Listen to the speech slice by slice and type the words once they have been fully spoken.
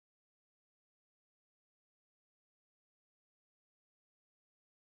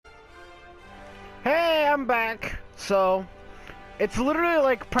I'm back. So, it's literally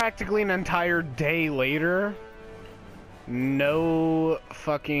like practically an entire day later. No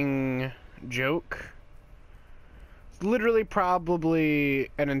fucking joke. It's literally probably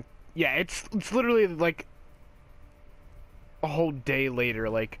yeah, it's literally like a whole day later.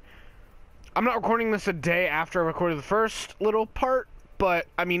 Like, I'm not recording this a day after I recorded the first little part, but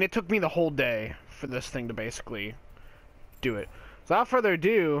I mean, it took me the whole day for this thing to basically do it. So without further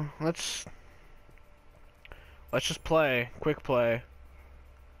ado, let's just play. Quick play.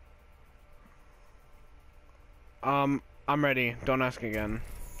 I'm ready. Don't ask again.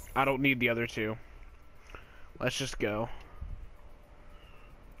 I don't need the other two. Let's just go.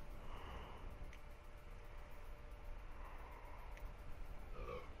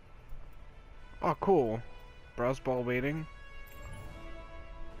 Oh, cool. Browse ball waiting.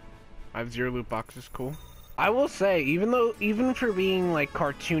 I have 0 loot boxes. Cool. I will say, even for being like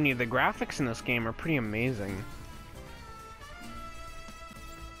cartoony, the graphics in this game are pretty amazing.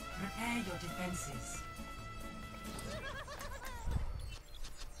 Prepare your defenses.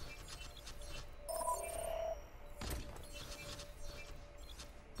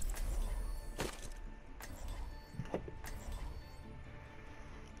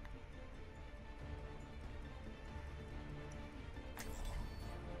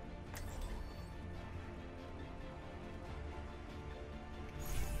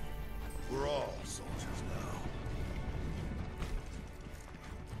 We're all soldiers now.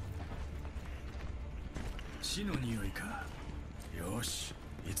 死の匂いか。よし、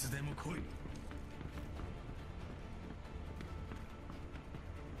いつでも来い。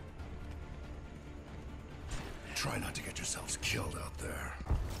Try not to get yourselves killed out there.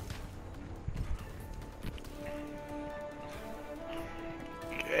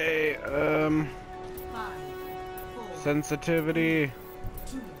 Okay, 5, 4, sensitivity.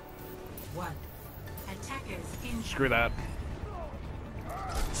 2, 1. Attackers in. Screw that.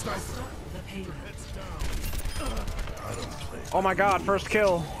 Stop the payload. I don't play. Oh my god, first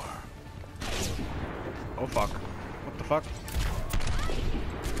kill. Oh fuck. What the fuck?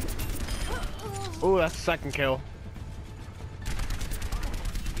 Ooh, that's the second kill.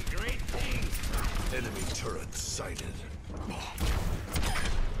 Enemy turret sighted.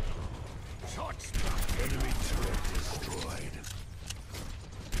 Enemy turret destroyed.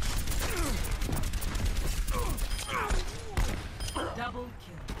 Double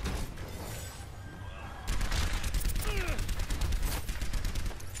kill.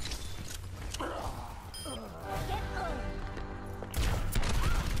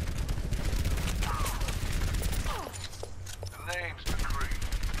 Name's McCree.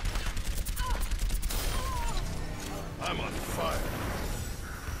 I'm on fire.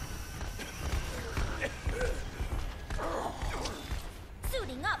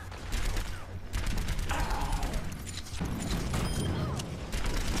 Suiting up.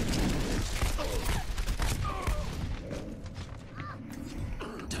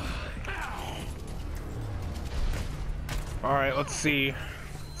 All right, let's see.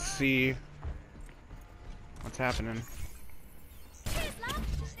 Let's see what's happening. Here's love.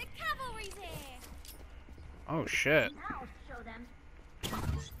 The cavalry's here. Oh shit. Now show them.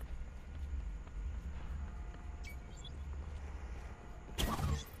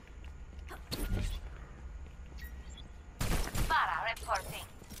 Para reporting.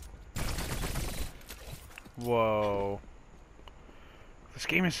 Whoa. This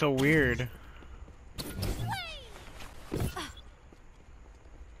game is so weird.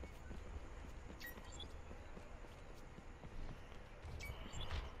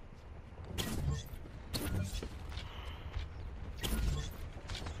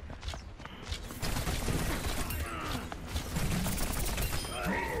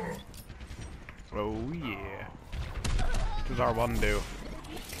 Oh yeah. What does R1 do?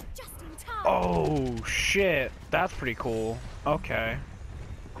 Just in time. Oh shit. That's pretty cool. Okay.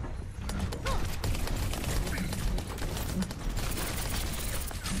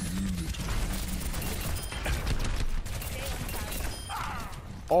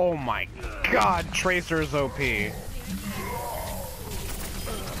 Oh my god, Tracer's OP.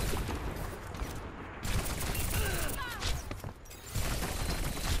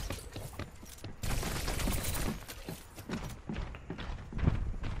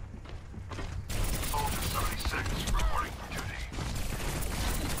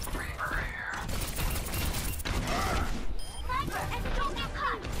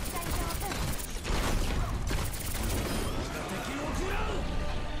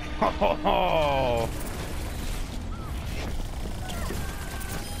 Oh,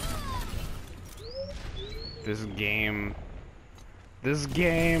 this game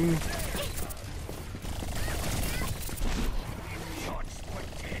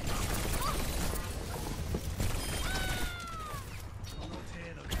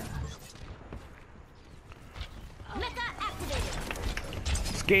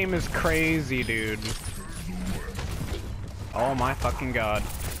game is crazy, dude. Oh my fucking god.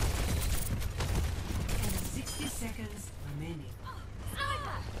 And 60 seconds remaining.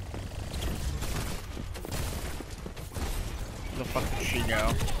 Where the fuck did she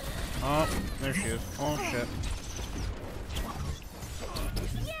go? Oh, there she is. Oh shit.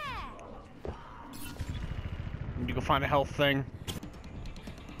 Need to go find a health thing.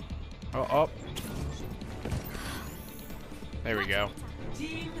 Oh, oh. There we go.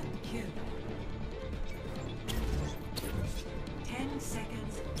 Team kill. 10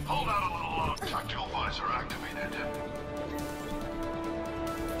 seconds. Hold out a little longer. Tactical visor activated.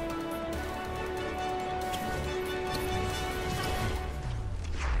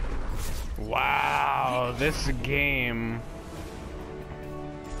 Wow, this game.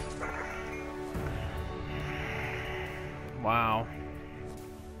 Wow.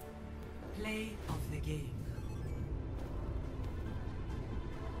 Play of the game.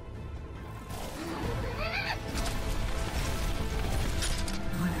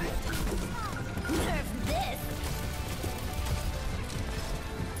 Nerf this.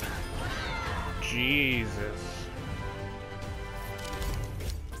 Jesus.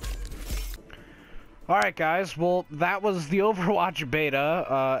 Alright guys, well that was the Overwatch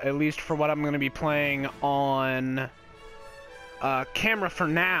beta, at least for what I'm going to be playing on camera for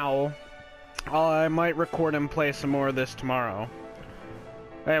now. I might record and play some more of this tomorrow.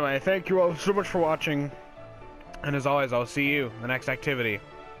 Anyway, thank you all so much for watching, and as always, I'll see you in the next activity.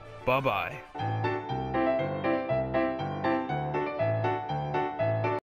 Bye-bye.